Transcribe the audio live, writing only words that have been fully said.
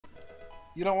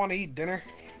You don't want to eat dinner?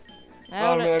 I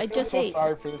Oh don't. man, I I feel just so ate.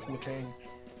 sorry for this Matang.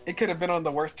 It could have been on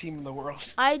the worst team in the world.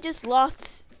 I just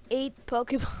lost 8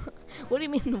 Pokemon. What do you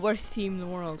mean the worst team in the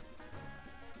world?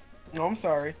 No, I'm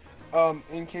sorry.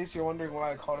 In case you're wondering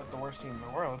why I called it the worst team in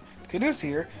the world, Caduce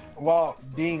here, while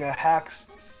being a hacks,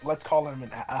 let's call him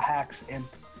a hacks imp,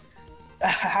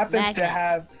 happens to Magnet.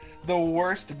 have the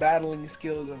worst battling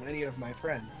skills of any of my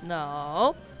friends.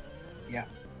 No. Yeah.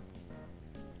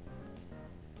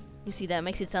 You see, that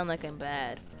makes it sound like I'm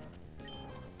bad.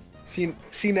 See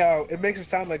now, it makes it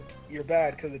sound like you're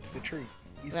bad because it's the truth.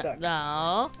 You suck.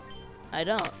 No, I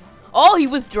don't. Oh, he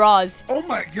withdraws. Oh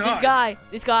my god.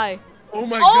 This guy. Oh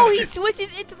my Oh, god. he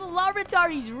switches into the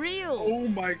laboratory. He's real. Oh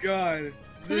my god.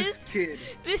 This kid.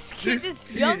 This kid.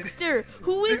 youngster.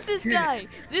 Who is this kid. guy?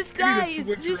 This I need guy to is.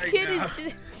 switch This right kid now. is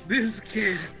just. This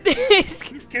kid. This.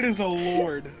 This kid is a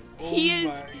lord. Oh He is-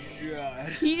 my god.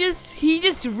 He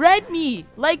just read me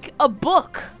like a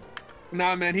book.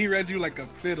 Nah, man, he read you like a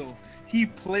fiddle. He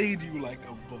played you like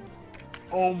a book.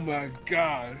 Oh my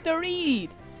god. The read.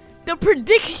 The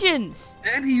predictions.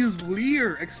 And he used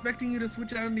Leer, expecting you to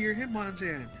switch out into your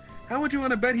Hitmonchan. How much you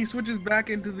want to bet he switches back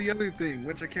into the other thing,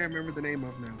 which I can't remember the name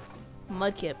of now?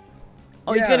 Mudkip.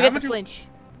 Oh, Yeah, he's gonna how get the much you- flinch.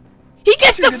 He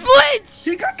gets the flinch.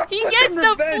 He got the He flinch gets and the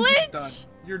revenge. You're done. flinch.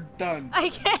 You're done. I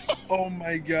can't. Oh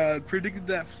my god, predicted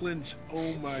that flinch.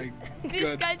 Oh my This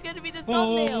god. guy's gonna be the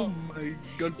Oh thumbnail. my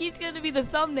god. He's gonna be the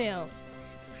thumbnail.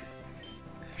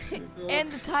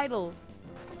 And the title.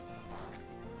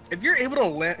 If you're able to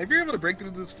land, if you're able to break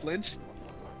through this flinch,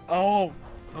 oh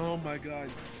my god.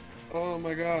 Oh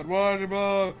my god. What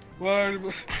about?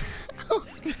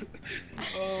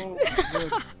 Oh my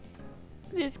god.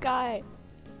 This guy.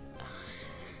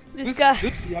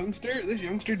 This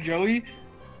youngster Joey,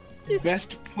 This-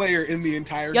 best player in the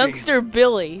entire Youngster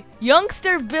Billy.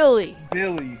 Youngster Billy.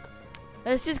 game. Billy.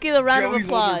 Let's just give a round of Joey's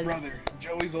applause. older brother.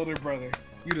 Joey's older brother.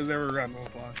 You deserve a round of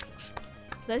applause.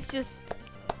 Let's just.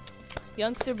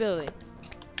 Youngster Billy.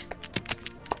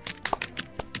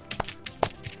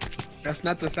 That's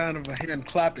not the sound of a hand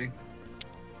clapping.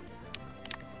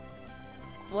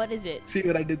 What is it? See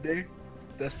what I did there?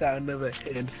 The sound of a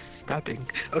hand clapping.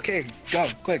 Okay, go,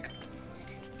 click.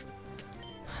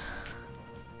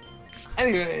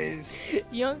 Anyways,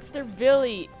 Youngster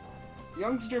Billy.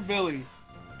 youngster Billy,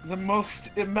 the most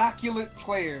immaculate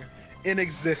player in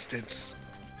existence.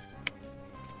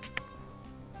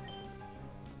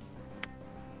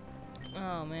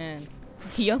 Oh man.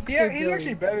 Youngster Yeah, he's Billy.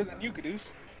 actually better than you,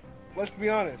 Caduce. Let's be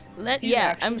honest. He's Yeah,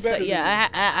 actually I'm so better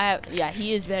yeah, yeah,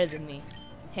 he is better than me.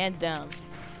 Hands down.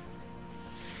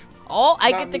 Oh,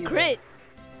 I Not get the me, crit.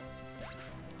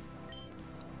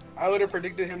 I would have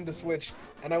predicted him to switch,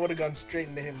 and I would have gone straight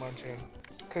into Hitmonchan.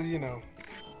 Cause you know,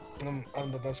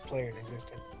 I'm the best player in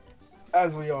existence,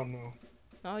 as we all know.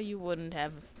 No, you wouldn't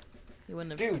have. You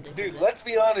wouldn't have. Dude, predicted that. let's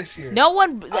be honest here. No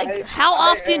one like. How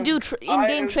often do I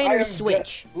in-game am trainers the-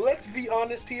 switch? Let's be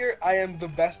honest here. I am the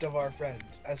best of our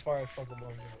friends as far as Pokemon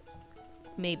goes.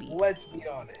 Maybe. Let's be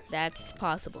honest. That's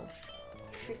possible.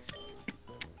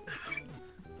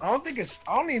 I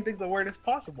don't even think the word is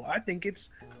possible. I think it's.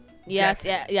 Yes,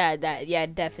 Definite. yeah,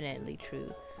 definitely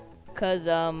true. Cause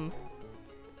I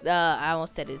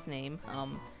almost said his name.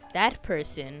 That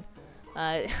person,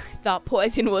 thought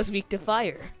poison was weak to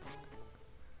fire.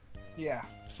 Yeah.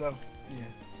 So yeah.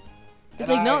 It's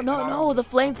And like no, the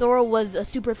flamethrower was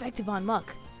super effective on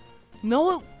Muck.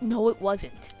 No, it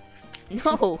wasn't.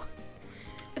 No.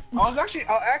 I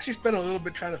actually spent a little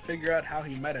bit trying to figure out how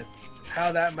he met it,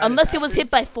 how that met. Unless it was hit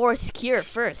by Force Cure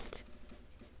first.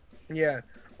 Yeah,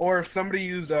 or if somebody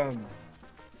used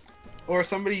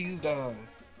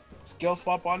skill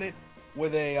swap on it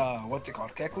with a what's it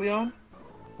called, Kecleon,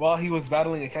 while he was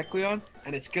battling a Kecleon,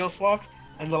 and it skill swapped,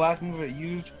 and the last move it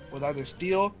used was either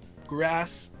Steel,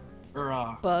 Grass,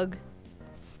 or Bug.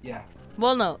 yeah.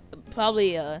 Well, no,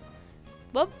 probably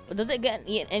well, does it get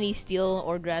any steel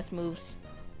or grass moves?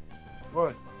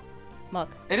 What? Muck.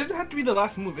 It doesn't have to be the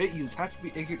last move it used. It has to be.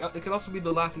 It could also be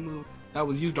the last move that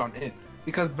was used on it.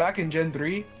 Because back in Gen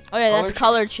 3, Oh yeah, that's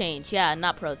Color color change. Yeah,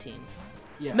 not protein.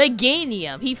 yeah.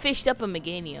 Meganium. He fished up a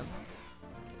Meganium.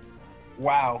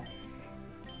 Wow.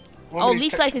 Want Oh, me to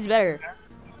Leech check- Life is better.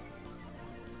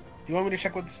 You want me to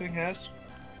check what this thing has?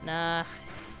 Nah.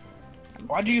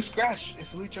 Why'd you use Scratch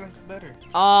if Leech Life is better?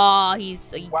 Oh, he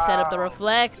set up the Wow.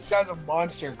 reflex. This guy's a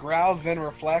monster. Growls, then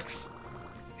reflects.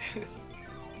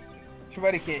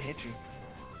 Everybody can't hit you.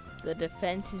 The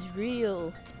defense is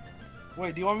real.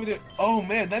 Wait, do you want me to? Oh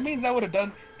man, that means that would have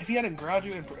done. If he hadn't growled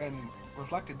you and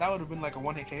reflected, that would have been like a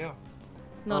one-hit KO.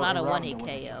 No, Or not a around one-hit the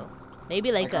KO.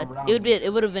 Maybe like Like a. around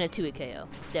It would have been a 2-hit KO.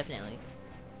 Definitely.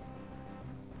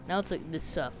 Now it's like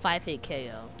this 5-8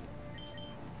 KO.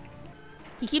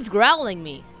 He keeps growling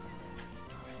me.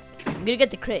 I'm gonna get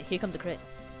the crit. Here comes the crit.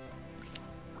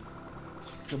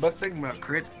 The best thing about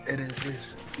crit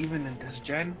is even in this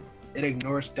gen, it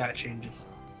ignores stat changes.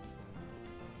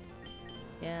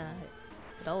 Yeah,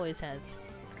 it always has.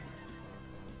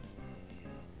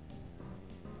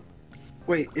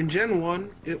 Wait, in Gen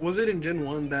 1, was it in Gen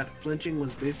 1 that flinching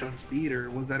was based on speed, or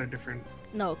was that a different...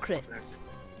 No, crit.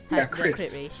 Yeah, The crits.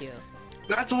 crit ratio.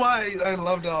 That's why I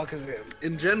loved Alakazam.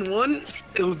 In Gen 1,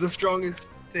 it was the strongest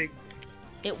thing.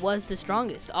 It was the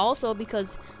strongest. Also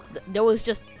because there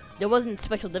wasn't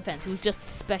special defense. It was just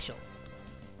special.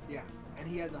 Yeah, and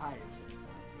he had the highest.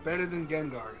 Better than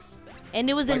Gengar's. And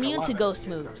it was Like, immune a lot to better ghost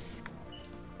than Gengar's. moves.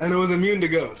 And it was immune to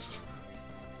Ghost.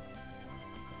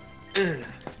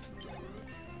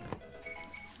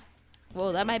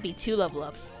 Whoa, that might be 2 level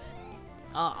ups.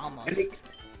 Oh, almost.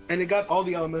 And it got all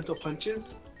the elemental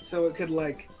punches, so it could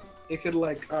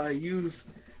use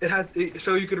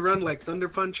so you could run like Thunder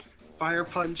Punch, Fire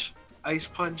Punch, Ice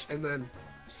Punch, and then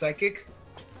Psychic.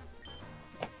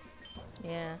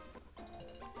 Yeah.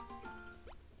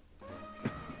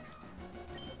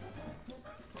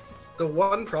 The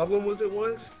one problem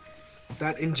was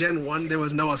that in Gen 1 there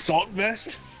was no Assault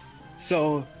Vest,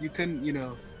 so you couldn't,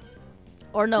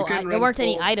 Or no, You can there run weren't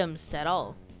any full- items at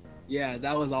all. Yeah,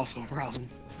 that was also a problem.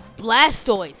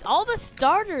 Blastoise, all the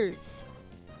starters.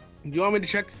 Do you want me to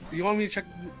check?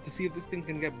 To see if this thing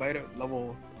can get bite at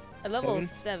level? At level 7?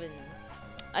 7.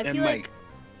 I It feel might. like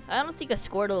I don't think a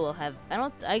Squirtle will have.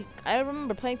 I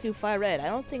remember playing through Fire Red. I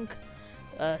don't think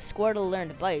Squirtle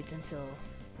learned bites until.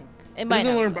 It It might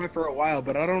doesn't have. learn bite for a while,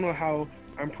 but I don't know how.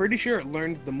 I'm pretty sure it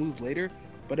learns the moves later.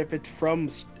 But if it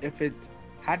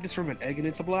had this from an egg and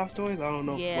it's a Blastoise, I don't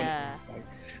know. Yeah.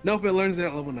 Nope, it learns it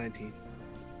at level 19.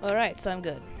 All right, so I'm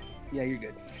good. Yeah, you're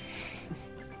good.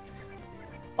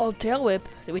 Oh, Tail Whip,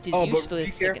 which is Oh, but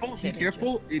useless. be against careful! Be Shedinja.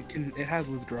 careful! It has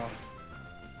withdraw.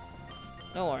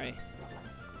 Don't worry.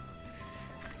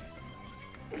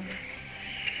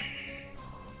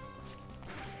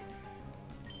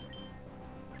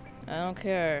 I don't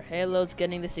care. Halo's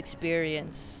getting this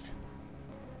experience.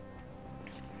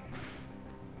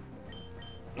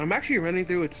 I'm actually running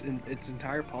through its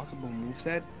entire possible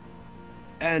moveset,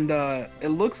 and it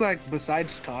looks like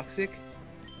besides Toxic,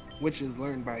 which is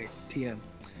learned by TM,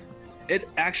 it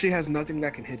actually has nothing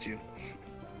that can hit you.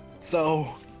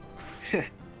 So,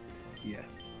 yeah.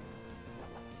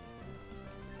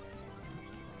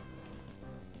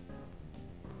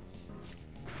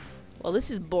 Well,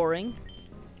 this is boring.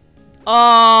 Oh!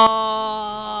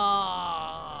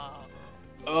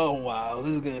 Oh wow,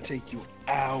 this is gonna take you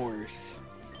hours.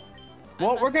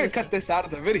 Well, not we're gonna switching. cut this out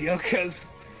of the video because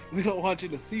we don't want you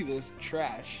to see this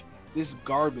trash, this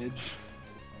garbage,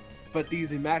 but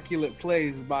these immaculate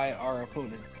plays by our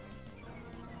opponent.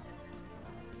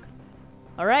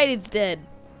 Alright, it's dead.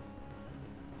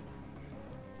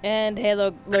 And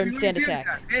Halo learned Sand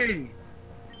Attack. Hey!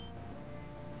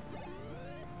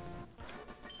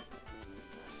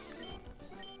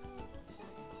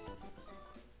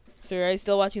 So are you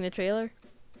still watching the trailer?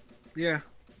 Yeah.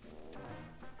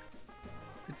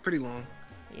 It's pretty long.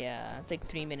 Yeah, it's like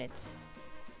 3 minutes.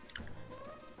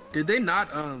 Did they not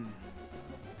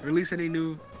release any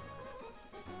new?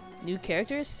 New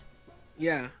characters?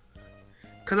 Yeah.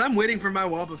 Cause I'm waiting for my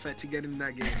Wobbuffet to get in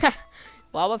that game.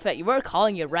 Wobbuffet, we're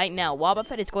calling it right now.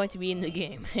 Wobbuffet is going to be in the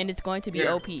game, and it's going to be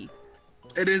Yeah. OP.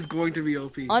 It is going to be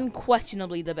OP.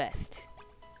 Unquestionably the best.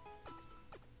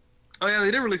 Oh yeah,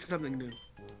 they did release something new.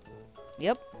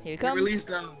 Yep, here it They comes.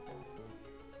 released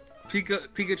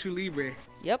Pikachu Libre.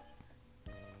 Yep.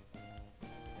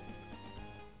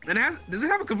 And does it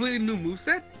have a completely new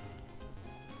moveset?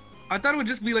 I thought it would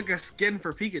just be like a skin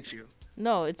for Pikachu.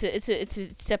 No, it's a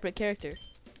separate character.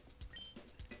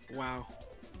 Wow.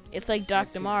 It's like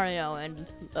Dr. Mario and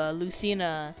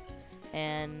Lucina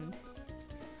and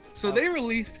So they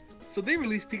released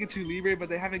Pikachu Libre, but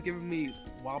they haven't given me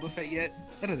Wobbuffet yet.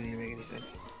 That doesn't even make any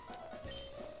sense.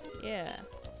 yeah.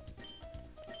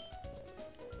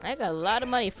 I got a lot of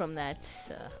money from that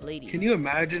lady. Can you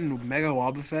imagine Mega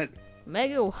Wobbuffet?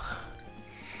 Mega.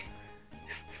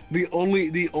 The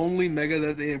only Mega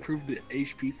that they improved the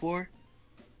HP for?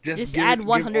 Just give- add give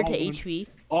 100 all to one- HP.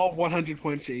 All 100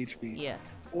 points to HP. Yeah.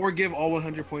 Or give all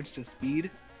 100 points to speed,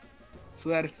 so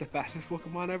that it's the fastest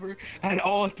Pokemon ever, and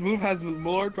all its move has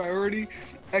more priority,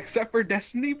 except for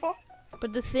Destiny Ball.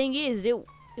 But the thing is, it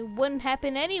wouldn't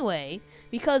happen anyway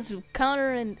because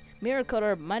Counter and Miracle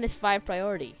are -5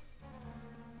 priority,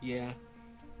 Yeah.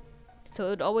 so it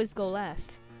would always go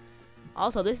last.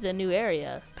 Also, this is a new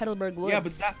area, Petalburg Woods. Yeah,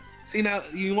 but See now,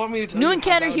 you want me to tell New you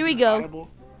encounter, how that here would we be go.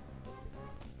 viable?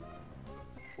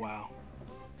 Wow.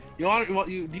 Do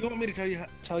you want me to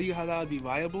tell you how that would be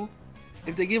viable?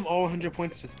 If they give all 100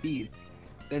 points to speed,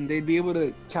 then they'd be able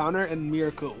to counter and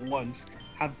miracle once,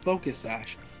 have focus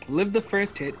sash, live the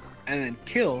first hit, and then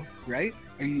kill. Right?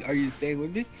 Are you staying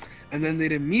with me? And then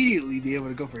they'd immediately be able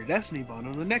to go for a Destiny Bond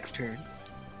on the next turn,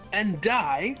 and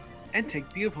die, and take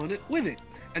the opponent with it,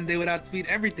 and they would outspeed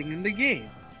everything in the game.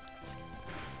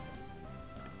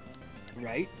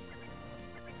 Right?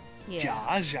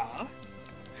 Yeah. Ja.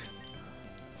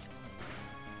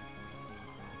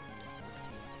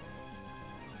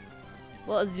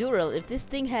 Well, Azurill, if this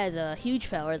thing has a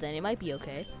huge power, then it might be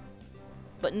okay.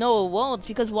 But no, it won't,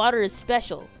 because water is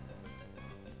special.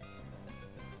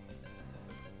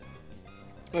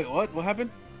 Wait, what? What happened?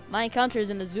 My encounter is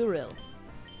an Azurill.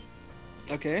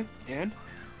 Okay, and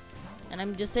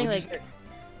I'm just saying, What'd you like,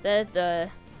 say? that,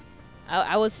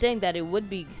 I was saying that it would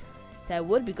be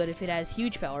good if it has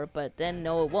huge power, but then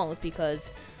no, it won't, because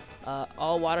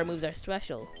all water moves are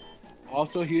special.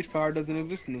 Also, huge power doesn't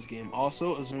exist in this game.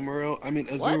 Also, Azumarill,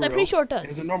 What? I'm pretty sure it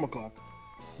is a does. normal clock.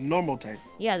 Normal type.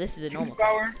 Yeah, this is a normal Huge type.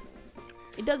 power.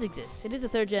 It does exist. It is a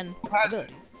third gen Who has it?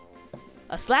 ability.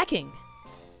 A slacking.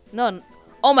 No.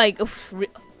 Oh my.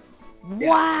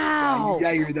 Wow.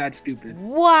 Yeah, you're that stupid.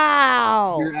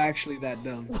 Wow. You're actually that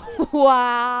dumb.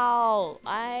 Wow.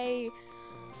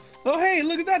 Oh, hey,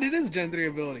 look at that. It is Gen 3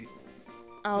 ability.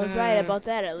 I was right about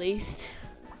that, at least.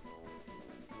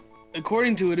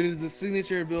 According to it, it is the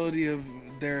signature ability of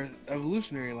their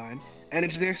evolutionary line, and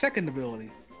it's their second ability.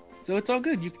 So it's all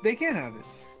good. They can have it.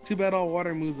 Too bad all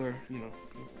water moves are,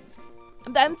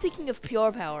 I'm thinking of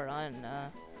pure power on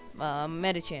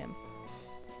Medicham.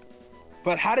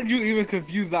 But how did you even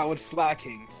confuse that with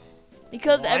slacking?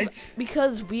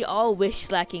 Because we all wish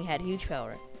slacking had huge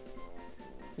power.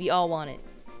 We all want it.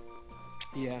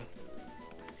 Yeah.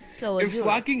 So If Azurill.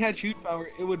 slacking had huge power,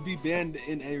 it would be banned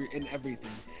in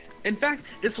everything. In fact,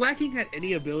 if slacking had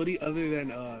any ability other than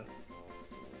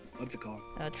what's it called?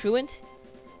 Truant?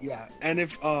 Yeah, and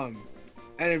if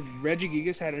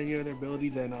Regigigas had any other ability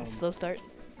than Slow start?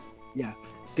 yeah,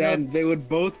 then they would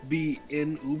both be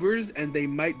in Ubers and they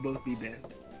might both be banned.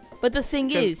 But the thing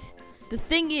is,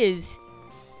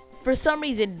 for some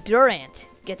reason Durant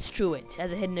gets Truant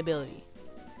as a hidden ability.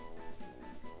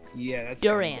 Yeah, that's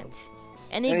Durant.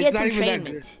 And it And it's gets not even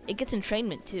that entrainment. It gets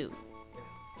entrainment too.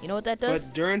 You know what that does?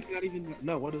 But Durant's not even.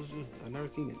 No, what is it? I've never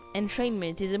seen it.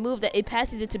 Entrainment is a move that it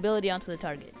passes its ability onto the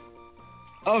target.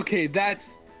 Okay,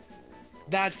 that's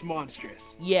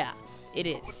monstrous. Yeah, it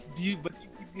is. But you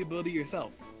keep the ability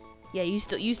yourself. Yeah, you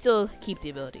still keep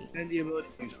the ability. And the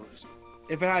ability's useless.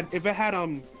 If it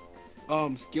had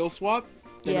skill swap,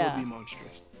 then it Yeah. would be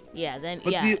monstrous. Yeah, then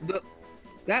But yeah.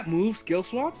 that move skill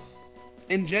swap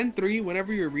in Gen 3,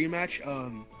 whenever you rematch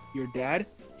your dad,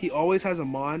 he always has a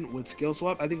mon with skill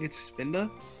swap. I think it's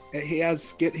Spinda. He has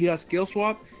skill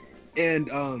swap and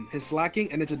his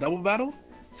slacking, and it's a double battle.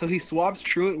 So he swaps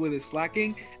Truant with his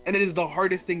slacking, and it is the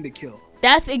hardest thing to kill.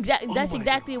 That's my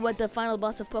exactly God. what the final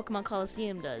boss of Pokemon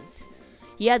Coliseum does.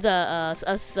 He has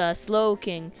a slow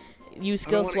king use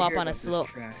skill swap on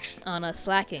a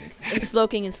slacking. It's slow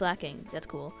king and slacking. That's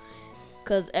cool.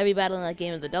 Cause every battle in that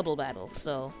game is a double battle.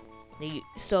 So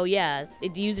yeah,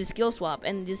 it uses skill swap,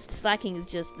 and just slacking is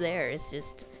just there. It's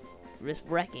just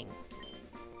wrecking.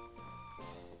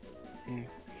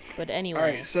 But anyway. All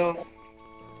right, so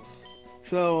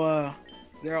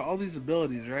there are all these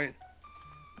abilities, right?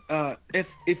 If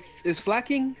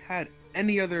slacking had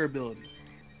any other ability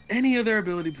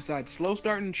besides slow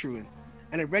start and truant,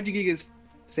 and if Regigigas,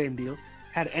 same deal,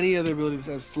 had any other ability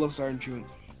besides slow start and truant,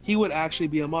 he would actually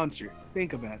be a monster.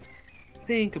 Think about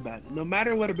it. No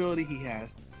matter what ability he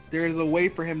has, there is a way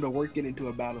for him to work it into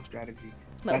a battle strategy.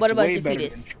 But what about way better than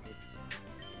Defeatist?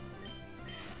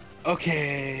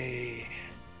 Truant.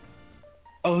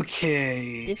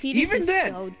 Okay. Defeatist is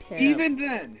so terrible. Even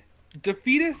then,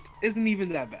 Defeatist isn't even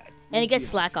that bad. And it Let's gets be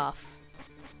slack honest. off.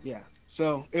 Yeah.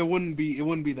 So it wouldn't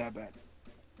be that bad.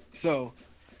 So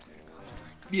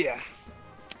yeah.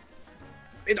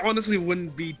 It honestly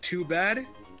wouldn't be too bad.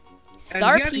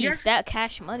 Star he piece, actually- that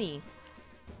cash money.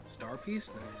 Star piece?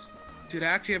 Nice. Dude, I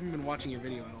actually haven't been watching your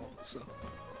video at all, so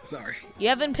sorry. You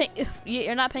haven't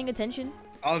you're not paying attention?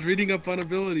 I was reading up on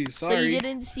abilities, sorry. So you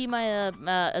didn't see my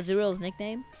Azurill's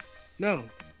nickname? No.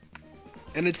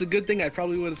 And it's a good thing I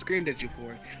probably would have screamed at you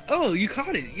for it. Oh, you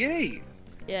caught it, yay!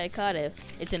 Yeah, I caught it.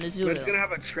 It's an Azurill. But it's gonna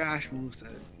have a trash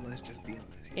moveset, let's just be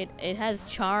honest. It has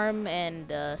charm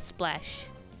and splash.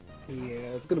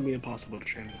 Yeah, it's gonna be impossible to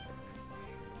train it.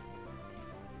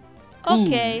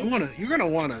 Okay. Ooh, you're gonna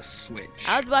wanna switch.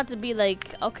 I was about to be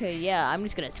like, okay, yeah, I'm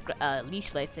just gonna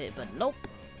leash life it, but nope.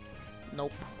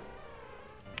 Nope.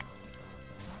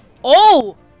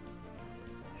 Oh!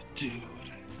 Dude,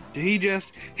 did he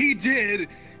just? He did.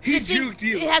 He juked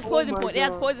you. It has poison Oh point. my It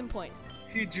has God. poison point.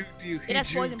 He juked you. He It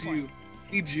has poison juked you.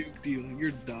 He juked you.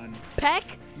 You're done. Peck?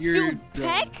 You're Shoot, done.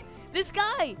 Peck? This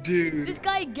guy! Dude. This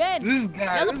guy again! This guy.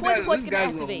 Now the poison point This can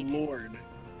guy's activate. a lord.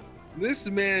 This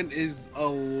man is a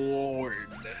lord.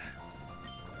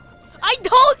 I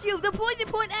told you! The poison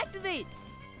point activates!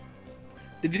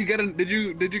 Did you get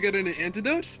an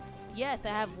antidote? Yes, I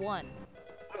have one.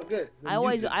 Oh, good. I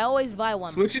always buy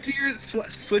one. Switch it to your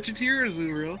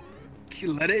Azurill.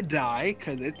 Let it die,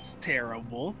 cause it's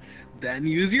terrible. Then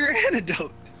use your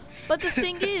antidote. But the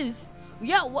thing is,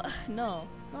 yeah, what? No.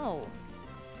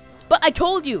 But I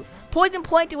told you, poison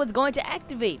point was going to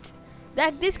activate.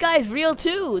 This guy's real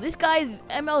too. This guy's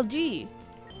MLG.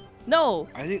 No,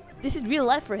 I think. this is real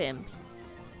life for him.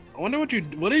 I wonder what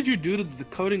did you do to the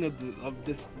coding of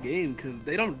this game? Cause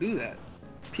they don't do that.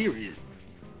 Period.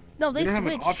 No, they don't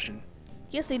switch. have an option.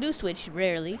 Yes, they do switch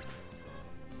rarely.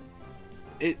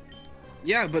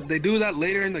 Yeah, but they do that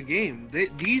later in the game.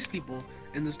 These people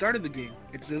in the start of the game,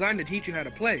 it's designed to teach you how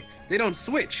to play. They don't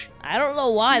switch. I don't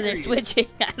know why they're Period. switching.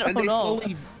 I don't know.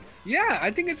 Yeah, I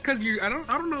think it's because I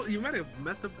don't know. You might have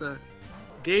messed up the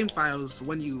game files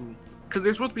because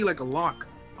there's supposed to be like a lock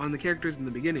on the characters in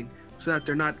the beginning, so that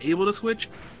they're not able to switch,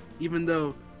 even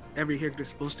though every character is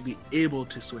supposed to be able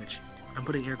to switch. I'm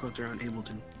putting air quotes around able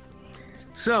to.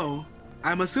 So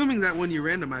I'm assuming that when you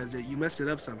randomized it, you messed it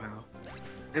up somehow,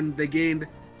 and they gained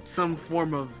some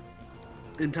form of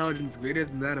intelligence greater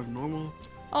than that of normal.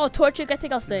 Oh, Torchic, I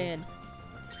think I'll stay in.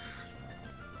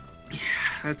 Yeah,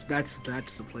 that's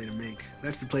the play to make.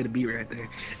 That's the play to be right there.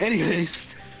 Anyways,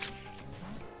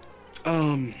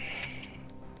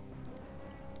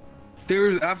 there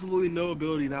is absolutely no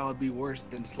ability that would be worse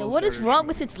than slow. Now, what is starter. wrong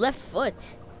with its left foot?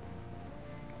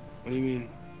 What do you mean?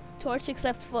 Torchic's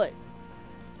left foot.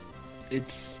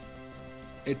 It's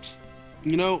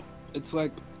you know, it's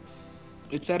like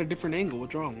it's at a different angle.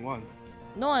 What's wrong? Why?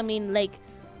 No, I mean like,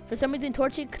 for some reason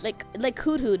Torchic like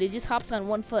Hoot, it just hops on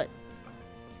one foot.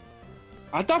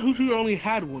 I thought Hoot only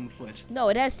had one foot. No,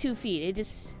 it has 2 feet. It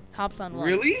just hops on one.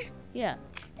 Really? Yeah.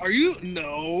 Are you?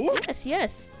 No.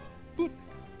 Yes. Hoot.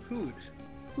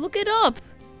 Look it up.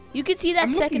 You can see that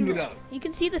I'm second. looking it up. You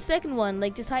can see the second one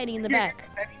like just hiding in the back.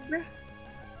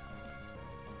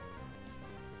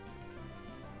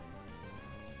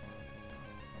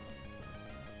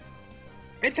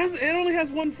 It only has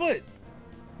 1 foot.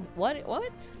 What?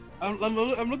 What? I'm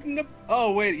looking up.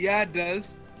 Oh wait, yeah it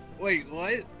does. Wait,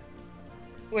 what?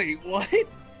 Wait, what?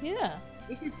 Yeah.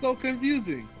 This is so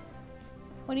confusing.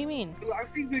 What do you mean? I've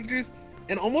seen pictures,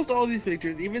 and almost all these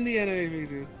pictures, even the anime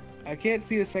pictures, I can't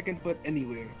see a second foot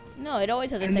anywhere. No, it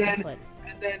always has a second foot.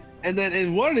 And then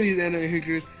in one of these anime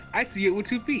pictures, I see it with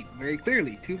 2 feet, very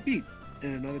clearly, 2 feet.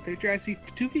 In another picture, I see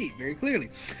 2 feet, very clearly.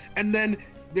 And then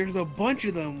there's a bunch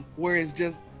of them where it's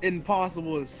just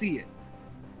impossible to see it.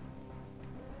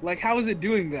 Like, how is it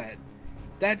doing that?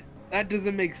 That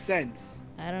doesn't make sense.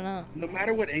 I don't know. No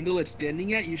matter what angle it's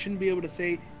standing at, you shouldn't be able to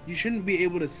see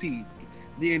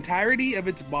the entirety of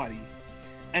its body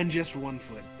and just 1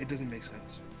 foot. It doesn't make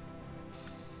sense.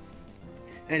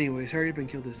 Anyways, hurry up and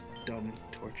kill this dumb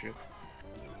torture.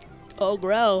 Oh,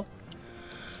 growl.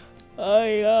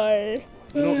 Aye.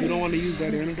 You don't want to use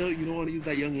that antidote? You don't want to use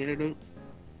that young antidote?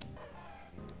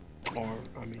 Or,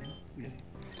 I mean, yeah.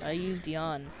 I used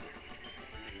Yon.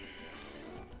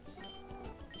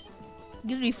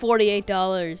 Gives me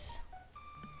 $48.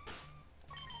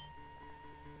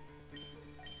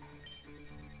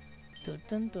 Dun,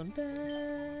 dun, dun,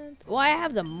 dun. Well, I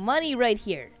have the money right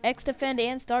here. X defend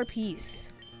and star piece.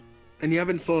 And you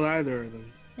haven't sold either of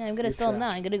them. Yeah, I'm gonna sell them now.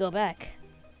 I'm gonna go back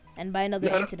and buy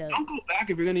another antidote. Don't go back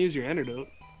if you're gonna use your antidote.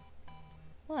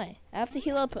 Why? I have to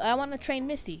heal up. I want to train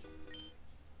Misty.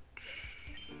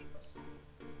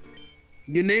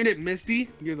 You named it Misty?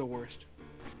 You're the worst.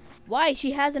 Why?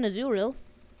 She has an Azurill.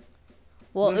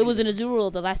 Well, it was an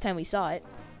Azurill the last time we saw it.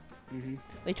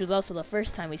 Which was also the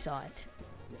first time we saw it.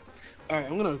 Alright,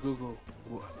 I'm gonna Google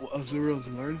Azurill's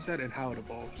learn set and how it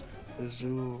evolves.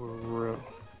 Azurill.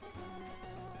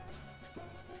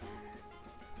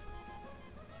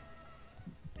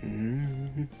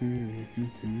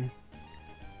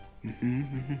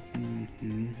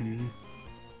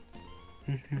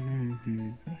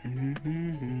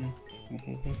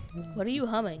 What are you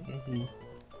humming?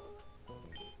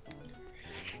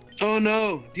 Oh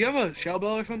no! Do you have a shell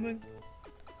bell or something?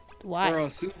 Why? Or a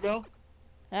soothe bell?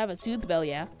 I have a soothe bell,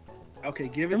 yeah. Okay,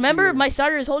 give it Remember, to your... my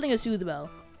starter is holding a Soothe Bell.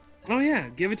 Oh yeah,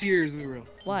 give it to your Azumarill.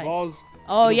 Why? Evolves,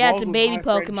 Oh it yeah, it's evolves a with baby high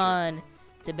friendship. Pokemon.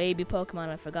 It's a baby Pokemon,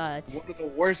 I forgot. One of the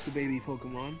worst baby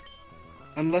Pokemon.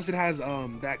 Unless it has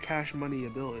that Cash Money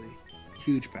ability.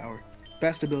 Huge power.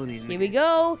 Best ability in the Here we game.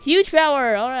 go. Huge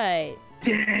power. All right.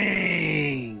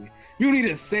 Dang! You need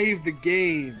to save the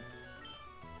game.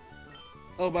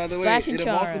 Oh, by the way, Splash and it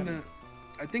evolves Charm. into...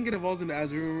 I think it evolves into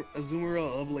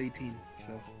Azumarill level 18,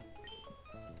 so...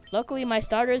 Luckily, my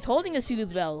starter is holding a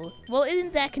Soothe Bell. Well,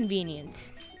 isn't that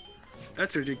convenient?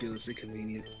 That's ridiculously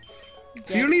convenient.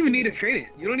 So you don't even need to train it.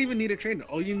 You don't even need to train it.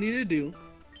 All you need to do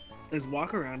is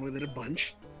walk around with it a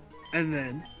bunch, and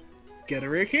then get a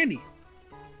rare candy.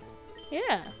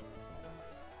 Yeah.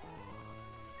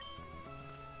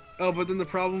 Oh, but then the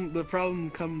problem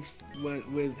comes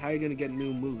with how you're gonna get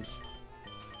new moves.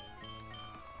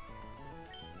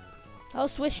 I'll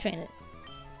switch train it.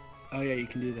 Oh yeah, you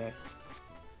can do that.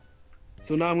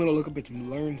 So now I'm gonna look up its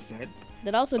learn set.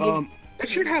 That also gives. It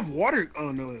should have water.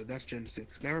 Oh no, that's Gen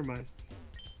 6. Never mind.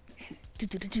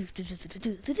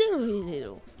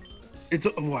 It's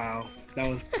wow, that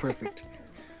was perfect.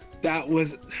 That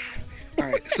was all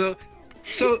right. So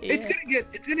Yeah. it's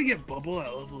gonna get bubble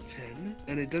at level 10,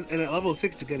 and at level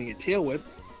 6 it's gonna get tail whip.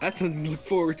 That's something to look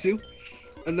forward to.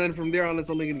 And then from there on, it's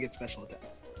only gonna get special attacks.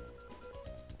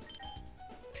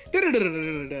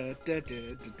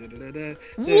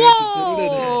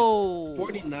 Whoa!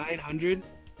 4,900.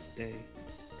 Dang.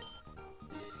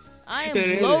 I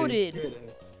am loaded.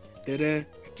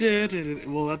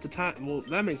 Well, at the time, well,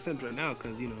 that makes sense right now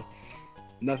because you know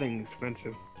nothing's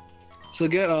expensive. So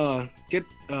get 10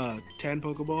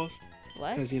 Pokeballs.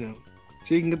 What? Because you know,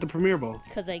 so you can get the Premier Ball.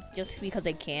 Because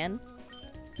I can.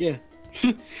 Yeah.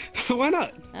 Why not?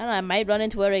 I don't know. I might run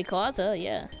into a Rayquaza.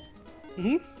 Yeah.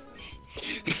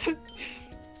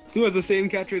 Who has the same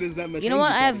catch rate as that much? You know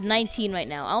what? I have 19 right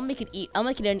now. I'll make it. I'll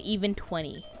make it an even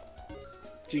 20.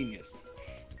 Genius.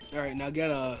 All right, now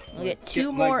get I'll get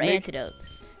two more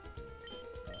antidotes.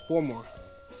 4 more.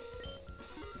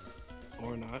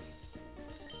 Or not.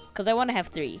 Because I want to have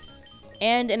 3.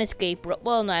 And an escape rope.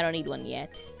 Well, no, I don't need one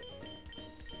yet.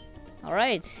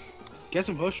 Alright. Get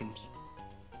some potions.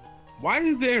 Why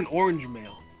is there an orange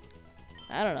mail?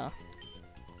 I don't know.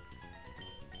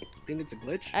 Think it's a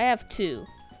glitch? I have 2.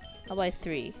 I'll buy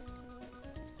 3.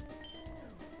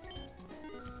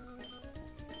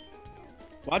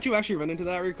 Watch you actually run into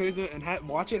that Rayquaza and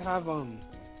watch it have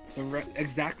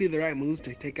exactly the right moves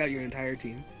to take out your entire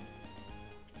team.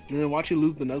 And then watch you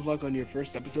lose the Nuzlocke on your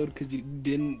first episode because you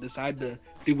didn't decide to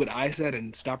do what I said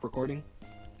and stop recording.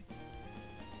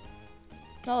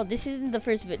 Oh, this isn't the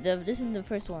first this isn't the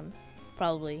first one,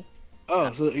 probably.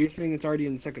 Oh, so you're saying it's already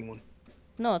in the second one?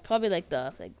 No, it's probably like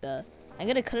the. I'm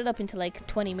gonna cut it up into like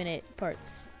 20-minute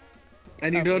parts.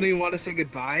 And you don't even want to say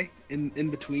goodbye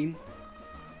in between?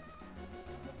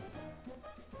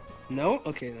 No?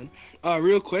 Okay then.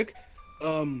 Real quick,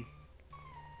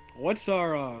 what's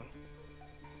our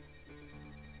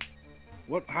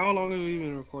how long have we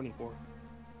been recording for?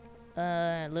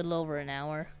 A little over an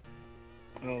hour.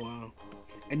 Oh wow.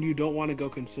 And you don't want to go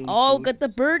consume food? Get the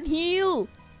burn heal!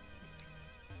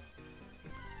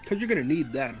 Cause you're gonna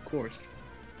need that, of course.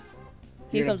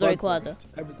 Here comes Rayquaza.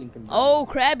 Everything can. Oh,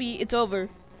 Krabby! It's over.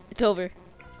 It's over.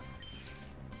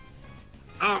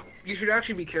 You should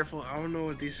actually be careful. I don't know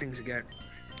what these things get,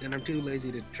 and I'm too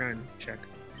lazy to try and check.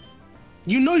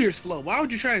 You know you're slow. Why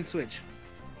would you try and switch?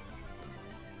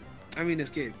 I mean,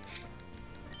 escape.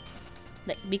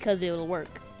 Like, because it will work.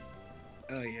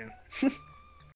 Oh yeah.